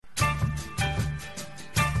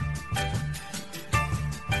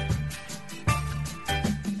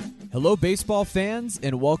Hello, baseball fans,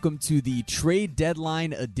 and welcome to the trade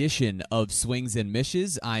deadline edition of Swings and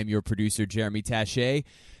Mishes. I'm your producer, Jeremy Taché,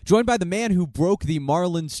 joined by the man who broke the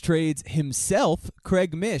Marlins trades himself,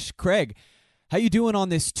 Craig Mish. Craig, how you doing on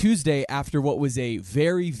this Tuesday after what was a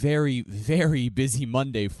very, very, very busy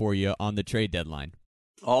Monday for you on the trade deadline?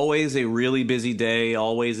 Always a really busy day,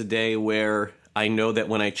 always a day where I know that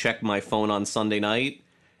when I check my phone on Sunday night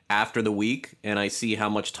after the week and I see how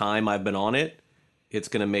much time I've been on it, it's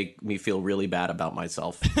going to make me feel really bad about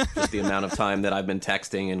myself. Just the amount of time that I've been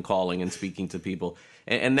texting and calling and speaking to people.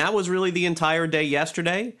 And that was really the entire day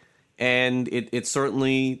yesterday. And it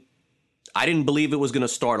certainly, I didn't believe it was going to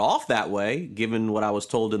start off that way, given what I was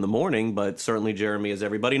told in the morning. But certainly, Jeremy, as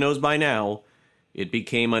everybody knows by now, it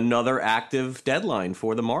became another active deadline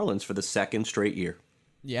for the Marlins for the second straight year.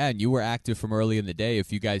 Yeah, and you were active from early in the day.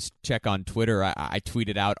 If you guys check on Twitter, I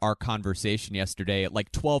tweeted out our conversation yesterday at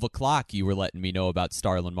like 12 o'clock. You were letting me know about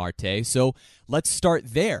Starlin Marte. So let's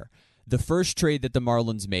start there. The first trade that the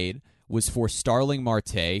Marlins made was for Starling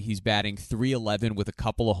Marte. He's batting .311 with a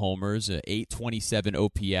couple of homers, a .827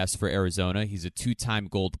 OPS for Arizona. He's a two-time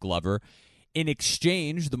Gold Glover. In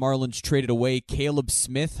exchange, the Marlins traded away Caleb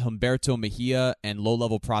Smith, Humberto Mejia, and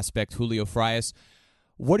low-level prospect Julio Frias.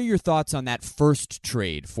 What are your thoughts on that first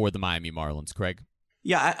trade for the Miami Marlins, Craig?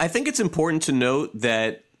 Yeah, I think it's important to note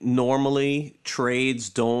that normally trades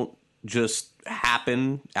don't just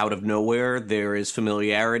happen out of nowhere. There is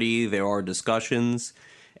familiarity, there are discussions,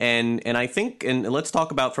 and I think, and let's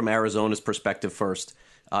talk about from Arizona's perspective first.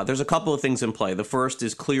 There's a couple of things in play. The first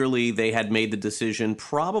is clearly they had made the decision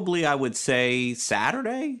probably, I would say,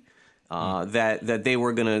 Saturday, that they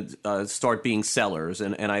were going to start being sellers.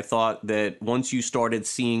 And I thought that once you started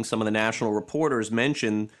seeing some of the national reporters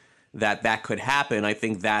mention that could happen, I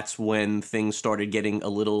think that's when things started getting a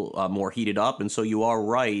little more heated up. And so you are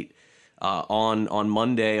right. On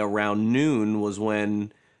Monday around noon was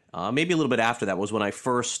when, maybe a little bit after that, was when I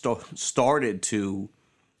first started to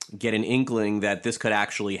get an inkling that this could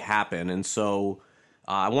actually happen. And so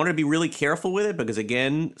I wanted to be really careful with it because,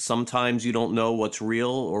 again, sometimes you don't know what's real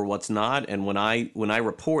or what's not. And when I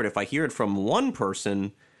report, if I hear it from one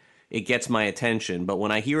person, it gets my attention. But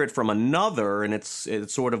when I hear it from another, and it's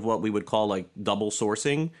sort of what we would call like double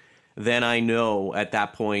sourcing, then I know at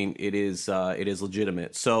that point it is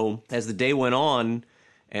legitimate. So as the day went on,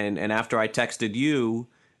 and after I texted you,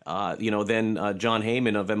 then John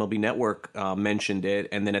Heyman of MLB Network mentioned it,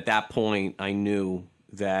 and then at that point I knew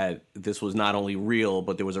that this was not only real,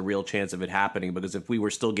 but there was a real chance of it happening, because if we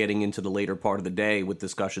were still getting into the later part of the day with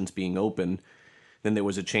discussions being open, then there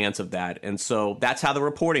was a chance of that. And so that's how the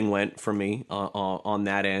reporting went for me on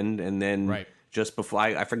that end. And then just before,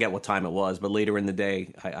 I forget what time it was, but later in the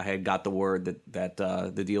day, I had got the word that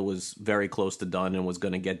the deal was very close to done and was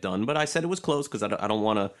going to get done. But I said it was close because I don't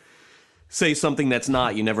want to say something that's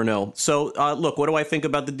not. You never know. So, look, what do I think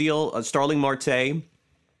about the deal? Starling Marte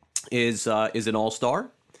is an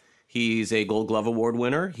all-star. He's a Gold Glove Award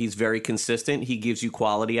winner. He's very consistent. He gives you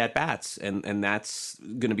quality at-bats, and that's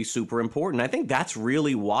going to be super important. I think that's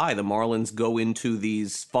really why the Marlins go into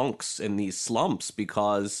these funks and these slumps,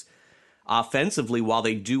 because offensively, while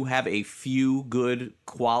they do have a few good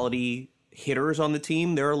quality hitters on the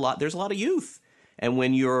team, there's a lot of youth. And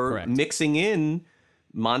when you're mixing in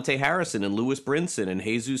Monte Harrison and Lewis Brinson and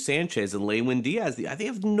Jesus Sanchez and Lewin Diaz, they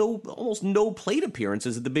have almost no plate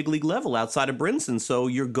appearances at the big league level outside of Brinson. So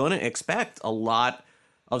you're going to expect a lot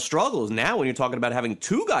of struggles. Now, when you're talking about having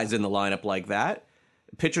two guys in the lineup like that,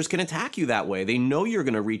 pitchers can attack you that way. They know you're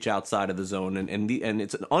going to reach outside of the zone, and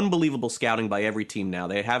it's an unbelievable scouting by every team now.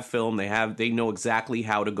 They have film. They know exactly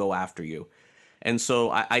how to go after you. And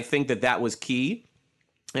so I think that was key.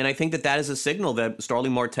 And I think that is a signal that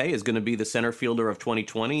Starling Marte is going to be the center fielder of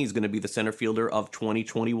 2020. He's going to be the center fielder of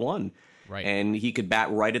 2021. Right. And he could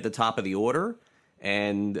bat right at the top of the order.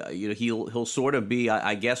 And he'll sort of be,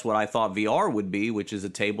 I guess, what I thought VR would be, which is a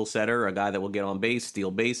table setter, a guy that will get on base,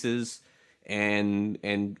 steal bases, and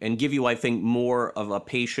give you, I think, more of a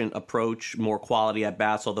patient approach, more quality at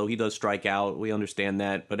bats, although he does strike out. We understand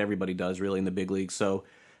that, but everybody does really in the big league. So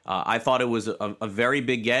I thought it was a very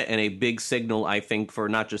big get and a big signal, I think, for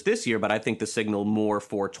not just this year, but I think the signal more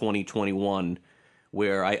for 2021,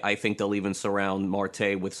 where I think they'll even surround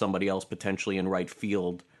Marte with somebody else potentially in right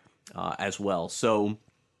field as well. So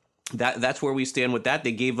that's where we stand with that.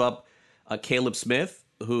 They gave up Caleb Smith,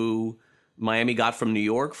 who Miami got from New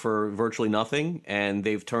York for virtually nothing, and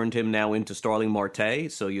they've turned him now into Starling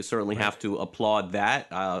Marte, so you certainly have to applaud that.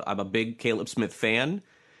 I'm a big Caleb Smith fan,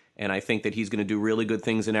 and I think that he's going to do really good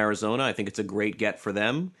things in Arizona. I think it's a great get for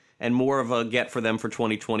them, and more of a get for them for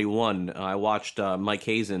 2021. I watched Mike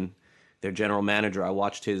Hazen their general manager. I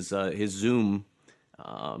watched his Zoom.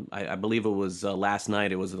 I believe it was last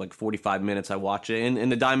night. It was like 45 minutes. I watched it,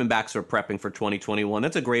 and the Diamondbacks are prepping for 2021.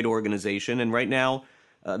 That's a great organization, and right now,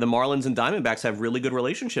 the Marlins and Diamondbacks have really good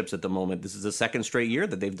relationships at the moment. This is the second straight year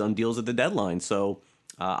that they've done deals at the deadline. So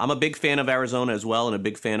I'm a big fan of Arizona as well, and a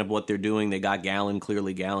big fan of what they're doing. They got Gallen.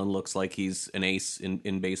 Clearly, Gallen looks like he's an ace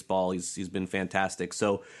in baseball. He's been fantastic.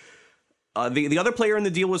 So the other player in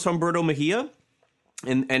the deal was Humberto Mejia.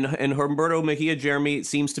 And Humberto Mejia, Jeremy,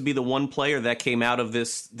 seems to be the one player that came out of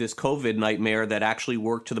this COVID nightmare that actually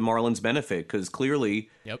worked to the Marlins' benefit, because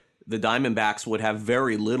clearly the Diamondbacks would have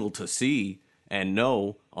very little to see and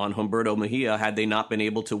know on Humberto Mejia had they not been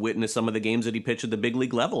able to witness some of the games that he pitched at the big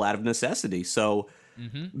league level out of necessity. So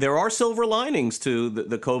there are silver linings to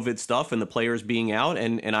the COVID stuff and the players being out,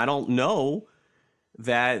 and I don't know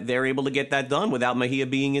that they're able to get that done without Mejia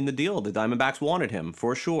being in the deal. The Diamondbacks wanted him,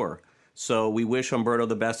 for sure. So we wish Humberto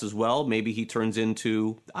the best as well. Maybe he turns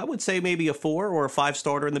into, I would say, maybe a 4 or a 5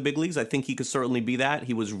 starter in the big leagues. I think he could certainly be that.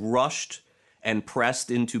 He was rushed and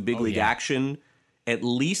pressed into big league action at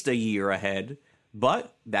least a year ahead.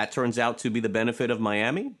 But that turns out to be the benefit of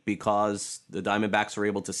Miami, because the Diamondbacks are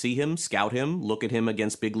able to see him, scout him, look at him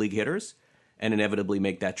against big league hitters, and inevitably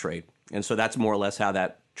make that trade. And so that's more or less how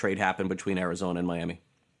that trade happened between Arizona and Miami.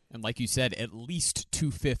 And like you said, at least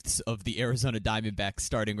 2/5 of the Arizona Diamondbacks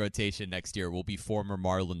starting rotation next year will be former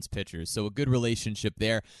Marlins pitchers. So a good relationship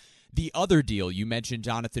there. The other deal, you mentioned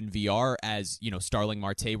Jonathan Villar, as Starling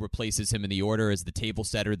Marte replaces him in the order as the table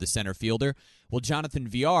setter, the center fielder. Well, Jonathan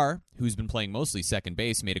Villar, who's been playing mostly second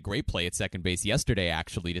base, made a great play at second base yesterday,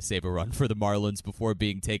 actually, to save a run for the Marlins before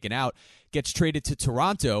being taken out, gets traded to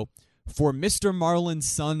Toronto for Mr. Marlin's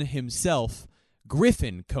son himself,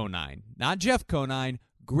 Griffin Conine. Not Jeff Conine,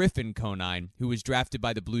 Griffin Conine, who was drafted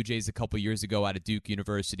by the Blue Jays a couple years ago out of Duke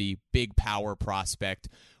University, big power prospect.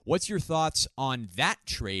 What's your thoughts on that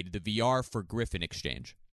trade, the VR for Griffin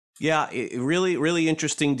exchange? Yeah, really, really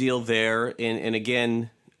interesting deal there. And again,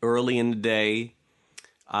 early in the day,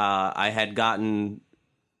 I had gotten...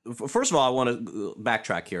 First of all, I want to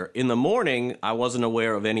backtrack here. In the morning, I wasn't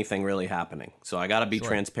aware of anything really happening. So I got to be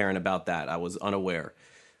transparent about that. I was unaware.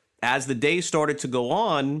 As the day started to go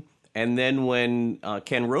on, and then when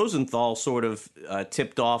Ken Rosenthal sort of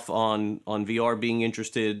tipped off on VR being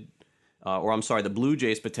interested, the Blue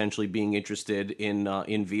Jays potentially being interested in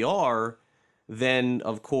VR, then,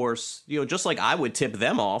 of course, just like I would tip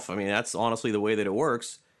them off, I mean, that's honestly the way that it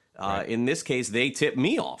works. Right. In this case, they tipped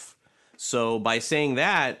me off. So by saying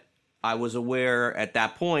that, I was aware at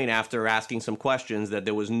that point, after asking some questions, that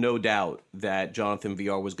there was no doubt that Jonathan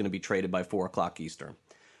VR was going to be traded by 4 o'clock Eastern.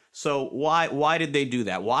 So why did they do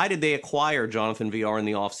that? Why did they acquire Jonathan VR in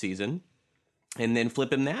the offseason and then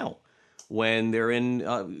flip him now when they're in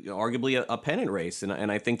arguably a pennant race?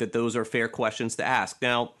 And I think that those are fair questions to ask.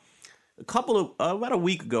 Now, about a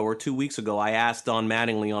week ago or 2 weeks ago, I asked Don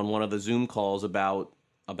Mattingly on one of the Zoom calls about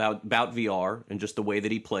VR and just the way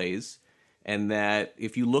that he plays, and that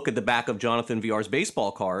if you look at the back of Jonathan VR's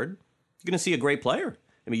baseball card, you're going to see a great player.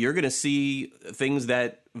 I mean, you're going to see things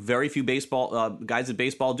that very few baseball guys at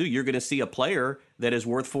baseball do. You're going to see a player that is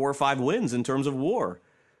worth 4 or 5 wins in terms of WAR.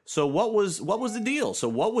 So what was the deal? So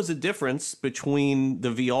what was the difference between the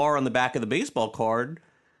VR on the back of the baseball card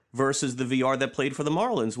versus the VR that played for the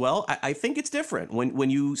Marlins? Well, I think it's different. When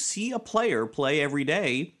you see a player play every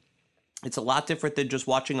day, it's a lot different than just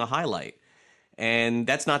watching a highlight. And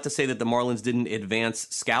that's not to say that the Marlins didn't advance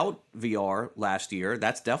scout VR last year.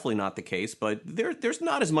 That's definitely not the case. But there's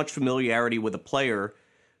not as much familiarity with a player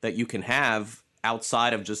that you can have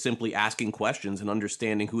outside of just simply asking questions and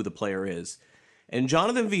understanding who the player is. And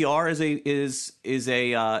Jonathan VR is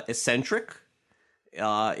a eccentric,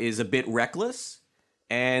 is a bit reckless,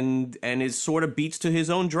 and is sort of beats to his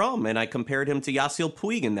own drum. And I compared him to Yasiel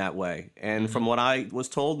Puig in that way. And from what I was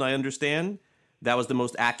told and I understand, that was the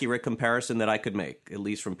most accurate comparison that I could make, at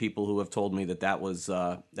least from people who have told me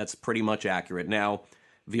that's pretty much accurate. Now,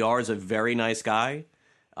 VR is a very nice guy.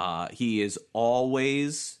 He is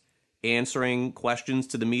always answering questions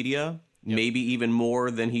to the media, maybe even more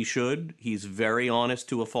than he should. He's very honest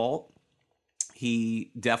to a fault. He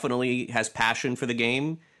definitely has passion for the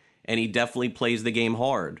game, and he definitely plays the game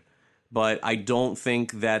hard. But I don't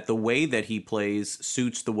think that the way that he plays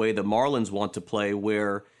suits the way the Marlins want to play,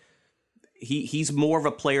 where he's more of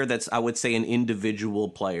a player that's, I would say, an individual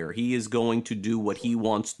player. He is going to do what he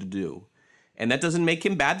wants to do. And that doesn't make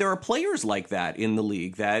him bad. There are players like that in the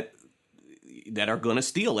league that are going to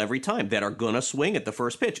steal every time, that are going to swing at the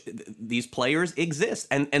first pitch. These players exist.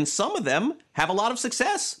 And some of them have a lot of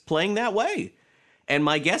success playing that way. And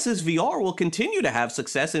my guess is VR will continue to have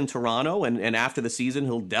success in Toronto, and after the season,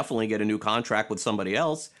 he'll definitely get a new contract with somebody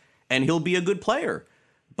else, and he'll be a good player.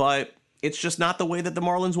 But it's just not the way that the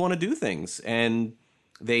Marlins want to do things, and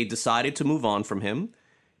they decided to move on from him.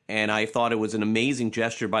 And I thought it was an amazing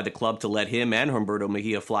gesture by the club to let him and Humberto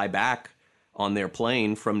Mejia fly back on their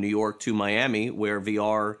plane from New York to Miami, where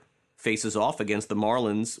VR faces off against the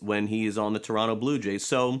Marlins when he is on the Toronto Blue Jays.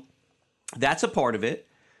 So that's a part of it,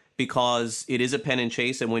 because it is a pen and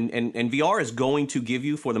chase, and VR is going to give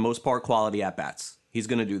you, for the most part, quality at bats. He's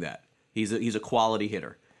going to do that. He's a quality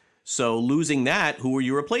hitter. So losing that, who are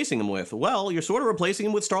you replacing him with? Well, you're sort of replacing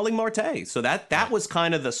him with Starling Marte. So that was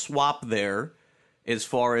kind of the swap there, as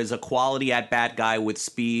far as a quality at bat guy with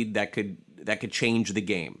speed that could change the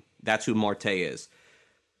game. That's who Marte is.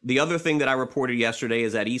 The other thing that I reported yesterday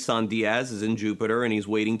is that Isan Diaz is in Jupiter and he's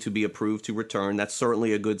waiting to be approved to return. That's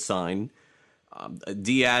certainly a good sign.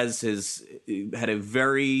 Diaz has had a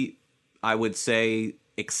very, I would say,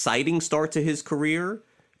 exciting start to his career,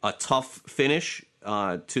 a tough finish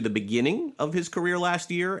to the beginning of his career last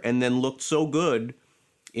year, and then looked so good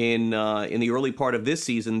in the early part of this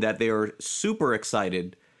season that they are super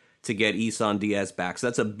excited to get Isan Diaz back. So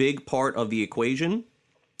that's a big part of the equation.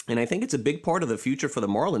 And I think it's a big part of the future for the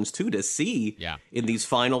Marlins, too, to see in these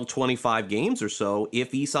final 25 games or so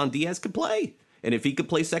if Isan Diaz could play. And if he could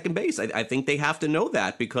play second base. I think they have to know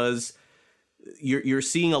that, because you're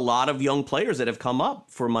seeing a lot of young players that have come up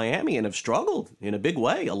for Miami and have struggled in a big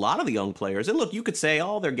way. A lot of the young players. And look, you could say,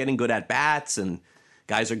 oh, they're getting good at bats and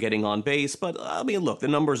guys are getting on base. But, I mean, look, the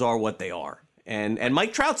numbers are what they are. And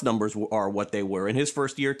Mike Trout's numbers are what they were in his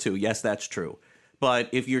first year, too. Yes, that's true. But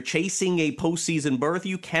if you're chasing a postseason berth,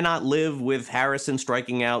 you cannot live with Harrison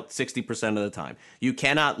striking out 60% of the time. You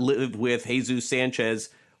cannot live with Jesus Sanchez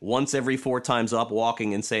once every 4 times up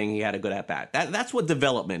walking and saying he had a good at-bat. That's what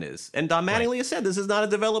development is. And Don Mattingly has said this is not a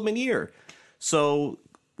development year. So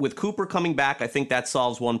with Cooper coming back, I think that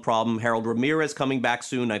solves one problem. Harold Ramirez coming back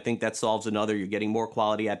soon, I think that solves another. You're getting more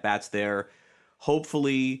quality at-bats there.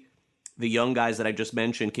 Hopefully the young guys that I just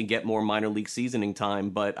mentioned can get more minor league seasoning time.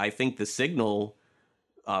 But I think the signal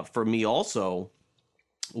for me also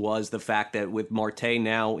was the fact that with Marte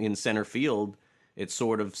now in center field, it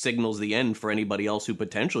sort of signals the end for anybody else who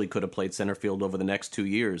potentially could have played center field over the next 2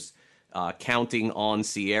 years. Counting on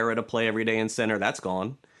Sierra to play every day in center, that's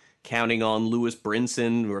gone. Counting on Lewis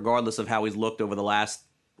Brinson, regardless of how he's looked over the last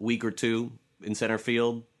week or two in center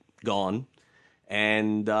field, gone.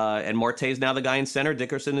 And Marte's now the guy in center.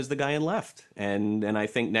 Dickerson is the guy in left. And I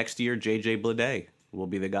think next year, J.J. Bleday will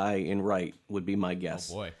be the guy in right, would be my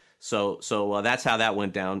guess. Oh, boy. So that's how that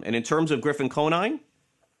went down. And in terms of Griffin Conine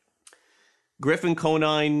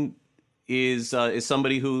is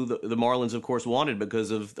somebody who the Marlins, of course, wanted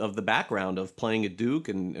because of the background of playing at Duke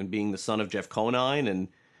and being the son of Jeff Conine. And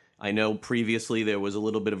I know previously there was a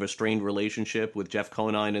little bit of a strained relationship with Jeff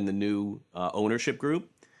Conine and the new ownership group,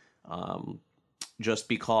 just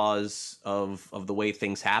because of the way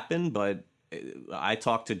things happen. But I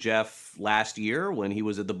talked to Jeff last year when he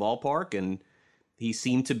was at the ballpark, and he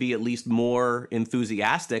seemed to be at least more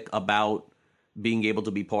enthusiastic about being able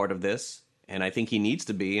to be part of this. And I think he needs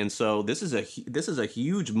to be. And so this is a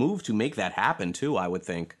huge move to make that happen, too, I would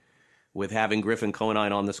think, with having Griffin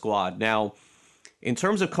Conine on the squad. Now, in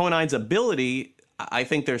terms of Conine's ability, I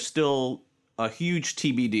think there's still a huge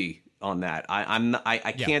TBD on that.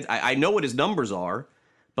 I know what his numbers are,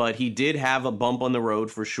 but he did have a bump on the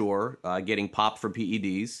road for sure, getting popped for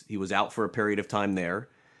PEDs. He was out for a period of time there.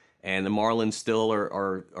 And the Marlins still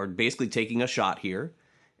are basically taking a shot here.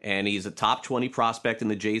 And he's a top 20 prospect in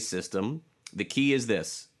the Jays system. The key is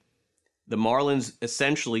this. The Marlins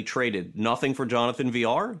essentially traded nothing for Jonathan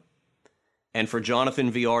VR. And for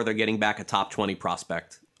Jonathan VR, they're getting back a top 20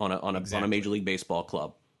 prospect on a Major League Baseball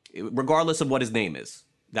club. Regardless of what his name is.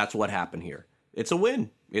 That's what happened here. It's a win.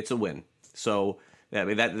 It's a win. So I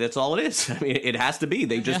mean, that's all it is. I mean, it has to be.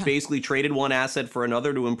 They just basically traded one asset for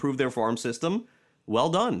another to improve their farm system. Well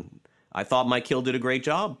done. I thought Mike Hill did a great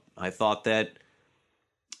job. I thought that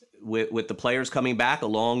with the players coming back,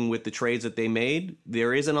 along with the trades that they made,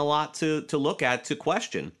 there isn't a lot to look at, to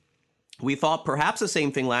question. We thought perhaps the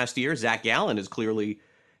same thing last year. Zach Gallen has clearly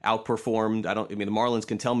outperformed. I mean, the Marlins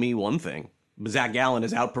can tell me one thing. Zach Gallen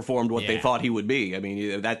has outperformed what they thought he would be. I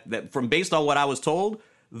mean, that from based on what I was told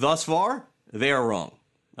thus far, they are wrong.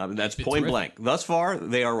 I mean, that's point blank. Thus far,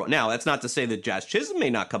 they are wrong. Now, that's not to say that Jazz Chisholm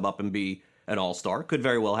may not come up and be an all-star. Could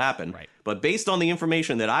very well happen. Right. But based on the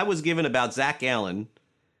information that I was given about Zach Gallen,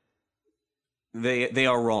 they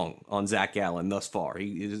are wrong on Zach Gallen thus far.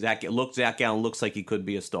 Zach Gallen looks like he could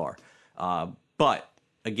be a star. But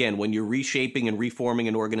again, when you're reshaping and reforming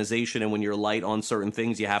an organization and when you're light on certain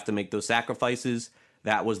things, you have to make those sacrifices.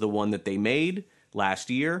 That was the one that they made last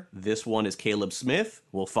year. This one is Caleb Smith.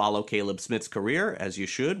 We'll follow Caleb Smith's career, as you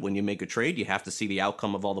should. When you make a trade, you have to see the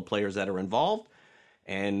outcome of all the players that are involved.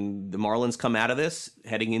 And the Marlins come out of this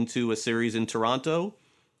heading into a series in Toronto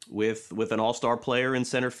with an all-star player in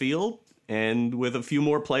center field and with a few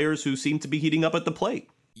more players who seem to be heating up at the plate.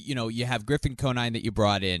 You know, you have Griffin Conine that you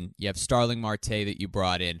brought in. You have Starling Marte that you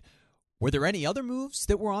brought in. Were there any other moves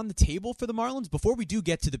that were on the table for the Marlins? Before we do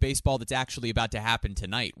get to the baseball that's actually about to happen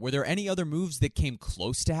tonight, were there any other moves that came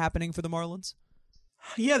close to happening for the Marlins?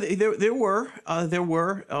 Yeah, there were.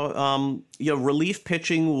 Relief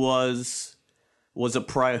pitching was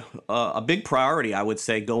a big priority, I would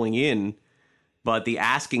say, going in. But the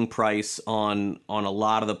asking price on a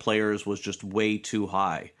lot of the players was just way too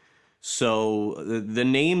high. So the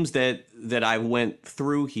names that I went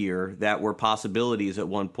through here that were possibilities at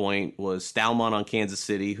one point was Stalmon on Kansas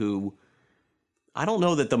City, who I don't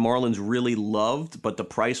know that the Marlins really loved, but the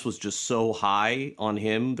price was just so high on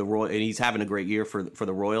him. And he's having a great year for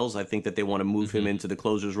the Royals. I think that they want to move him into the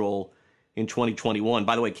closer's role in 2021.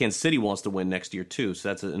 By the way, Kansas City wants to win next year too, so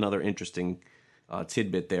that's another interesting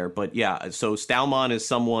tidbit there. But yeah, so Stalmon is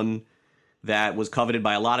someone that was coveted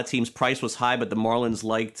by a lot of teams. Price was high, but the Marlins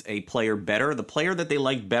liked a player better. The player that they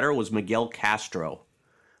liked better was Miguel Castro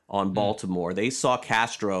on Baltimore. They saw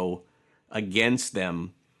Castro against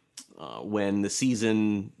them when the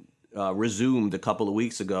season resumed a couple of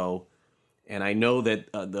weeks ago. And I know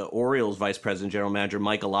that the Orioles vice president, general manager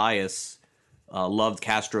Mike Elias, loved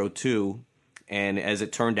Castro too. And as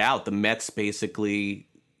it turned out, the Mets basically,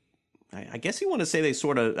 I guess you want to say they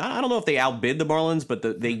sort of, I don't know if they outbid the Marlins, but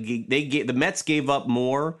the Mets gave up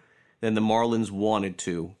more than the Marlins wanted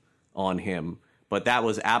to on him. But that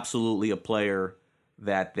was absolutely a player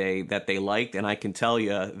that they liked, and I can tell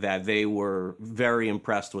you that they were very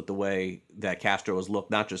impressed with the way that Castro has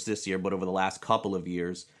looked, not just this year, but over the last couple of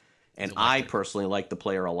years. And I personally like the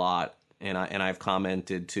player a lot, and I've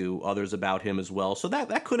commented to others about him as well. So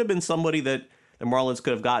that could have been somebody that the Marlins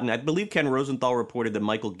could have gotten. I believe Ken Rosenthal reported that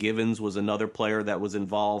Michael Givens was another player that was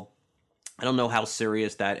involved. I don't know how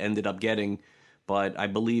serious that ended up getting, but I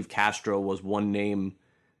believe Castro was one name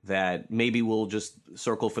that maybe we'll just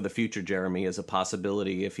circle for the future, Jeremy, as a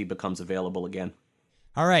possibility if he becomes available again.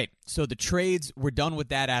 All right, so the trades, we're done with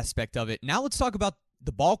that aspect of it. Now let's talk about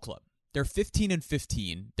the ball club. They're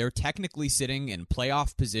 15-15. They're technically sitting in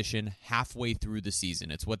playoff position halfway through the season.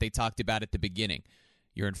 It's what they talked about at the beginning.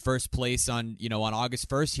 You're in first place on August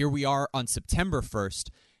 1st. Here we are on September 1st,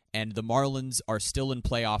 and the Marlins are still in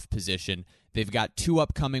playoff position. They've got 2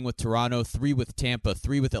 upcoming with Toronto, 3 with Tampa,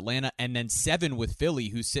 3 with Atlanta, and then 7 with Philly,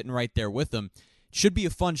 who's sitting right there with them. Should be a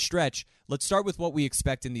fun stretch. Let's start with what we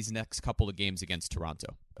expect in these next couple of games against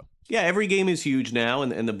Toronto. Yeah, every game is huge now,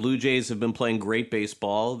 and the Blue Jays have been playing great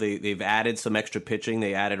baseball. They've added some extra pitching.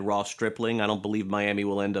 They added Ross Stripling. I don't believe Miami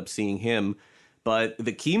will end up seeing him. But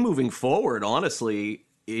the key moving forward, honestly,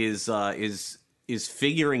 is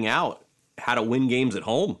figuring out how to win games at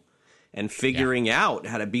home and figuring out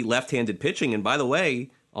how to beat left-handed pitching. And by the way,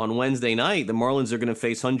 on Wednesday night, the Marlins are going to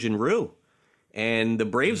face Hyun-Jin Ryu. And the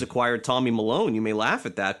Braves acquired Tommy Malone. You may laugh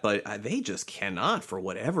at that, but they just cannot, for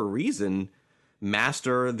whatever reason,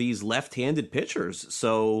 master these left-handed pitchers.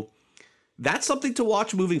 So that's something to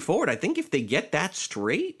watch moving forward. I think if they get that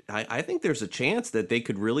straight, I think there's a chance that they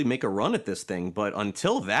could really make a run at this thing. But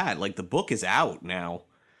until that, the book is out now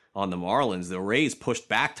on the Marlins. The Rays pushed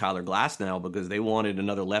back Tyler Glasnow because they wanted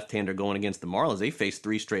another left-hander going against the Marlins. They faced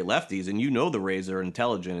 3 straight lefties, and the Rays are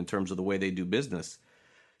intelligent in terms of the way they do business.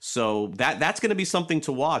 So that's going to be something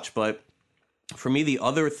to watch. But for me, the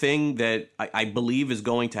other thing that I believe is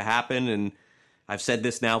going to happen, and I've said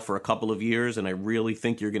this now for a couple of years, and I really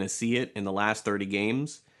think you're going to see it in the last 30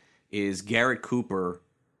 games, is Garrett Cooper,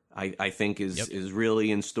 I think, is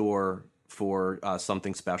really in store for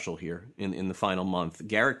something special here in the final month.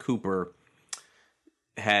 Garrett Cooper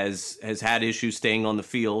has had issues staying on the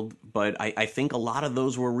field, but I think a lot of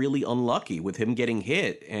those were really unlucky with him getting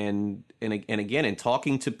hit. And again, in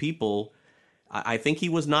talking to people, I think he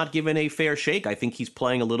was not given a fair shake. I think he's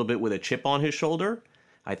playing a little bit with a chip on his shoulder.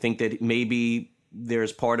 I think that maybe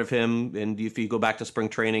there's part of him, and if you go back to spring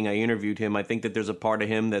training, I interviewed him. I think that there's a part of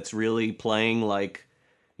him that's really playing like,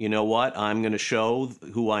 you know what, I'm going to show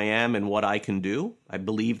who I am and what I can do. I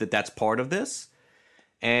believe that that's part of this.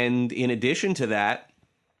 And in addition to that,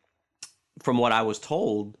 from what I was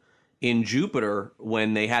told, in Jupiter,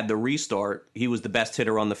 when they had the restart, he was the best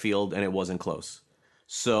hitter on the field, and it wasn't close.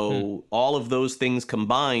 So all of those things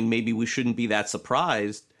combined, maybe we shouldn't be that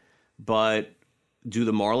surprised, but do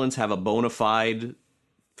the Marlins have a bona fide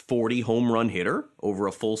 40 home run hitter over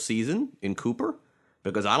a full season in Cooper,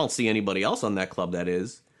 because I don't see anybody else on that club that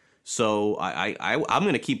is. So I'm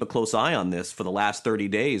going to keep a close eye on this for the last 30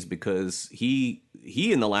 days, because he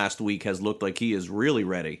in the last week has looked like he is really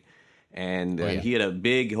ready. And he had a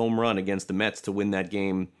big home run against the Mets to win that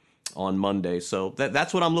game on Monday. So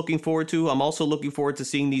that's what I'm looking forward to. I'm also looking forward to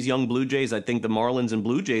seeing these young Blue Jays. I think the Marlins and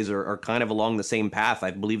Blue Jays are kind of along the same path.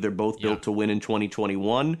 I believe they're both built to win in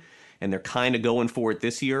 2021, and they're kind of going for it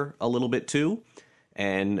this year a little bit too.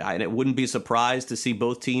 And it wouldn't be surprised to see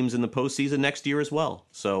both teams in the postseason next year as well.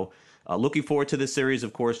 So looking forward to this series.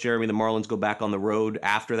 Of course, Jeremy, the Marlins go back on the road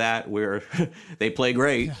after that, where they play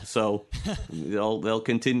great. So they'll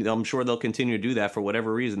continue. I'm sure they'll continue to do that for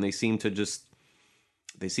whatever reason. They seem to just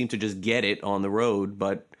get it on the road.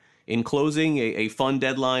 But in closing, a fun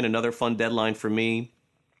deadline, another fun deadline for me.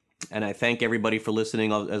 And I thank everybody for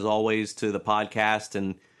listening, as always, to the podcast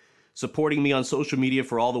and supporting me on social media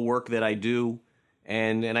for all the work that I do.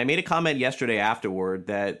 And I made a comment yesterday afterward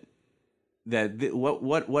that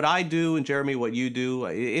what I do, and Jeremy, what you do,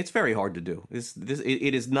 it's very hard to do.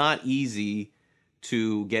 It is not easy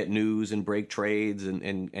to get news and break trades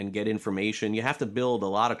and get information. You have to build a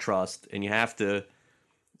lot of trust, and you have to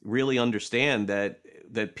really understand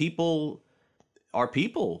that people are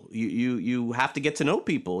people. You have to get to know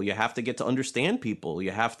people. You have to get to understand people.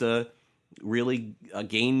 You have to really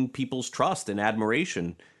gain people's trust and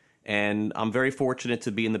admiration. And I'm very fortunate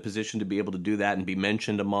to be in the position to be able to do that and be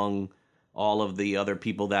mentioned among all of the other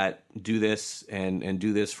people that do this and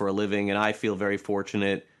do this for a living. And I feel very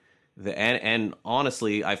fortunate and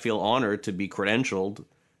honestly, I feel honored to be credentialed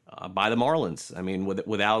by the Marlins. I mean,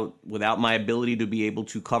 without my ability to be able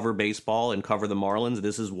to cover baseball and cover the Marlins,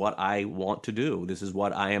 this is what I want to do. This is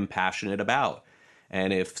what I am passionate about.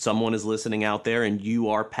 And if someone is listening out there and you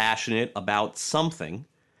are passionate about something,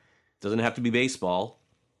 it doesn't have to be baseball,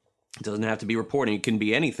 it doesn't have to be reporting, it can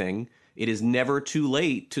be anything. It is never too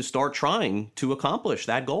late to start trying to accomplish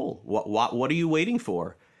that goal. What are you waiting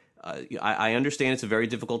for? I understand it's a very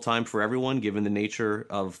difficult time for everyone, given the nature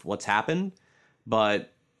of what's happened,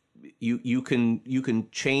 but you can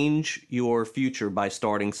change your future by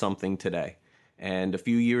starting something today. And a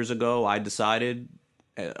few years ago, I decided,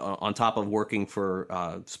 on top of working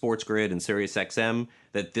for Sports Grid and SiriusXM,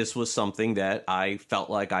 that this was something that I felt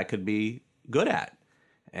like I could be good at.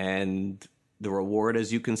 And the reward,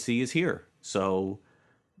 as you can see, is here. So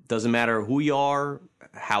it doesn't matter who you are,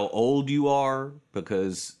 how old you are,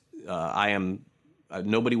 because I am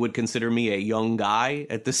nobody would consider me a young guy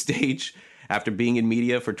at this stage after being in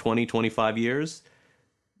media for 20, 25 years.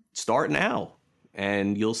 Start now,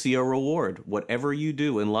 and you'll see a reward. Whatever you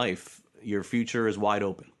do in life, your future is wide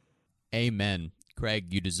open. Amen.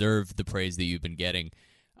 Craig, you deserve the praise that you've been getting.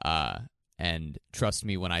 And trust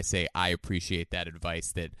me when I say I appreciate that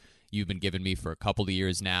advice that you've been giving me for a couple of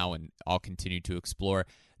years now, and I'll continue to explore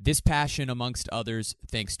this passion amongst others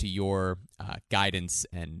thanks to your guidance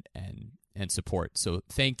and support. So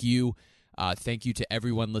thank you. Thank you to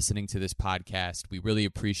everyone listening to this podcast. We really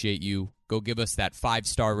appreciate you. Go give us that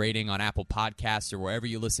 5-star rating on Apple Podcasts or wherever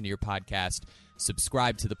you listen to your podcast.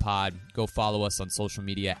 Subscribe to the pod. Go follow us on social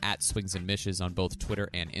media at Swings and Mishes on both Twitter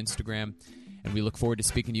and Instagram. And we look forward to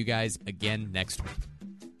speaking to you guys again next week.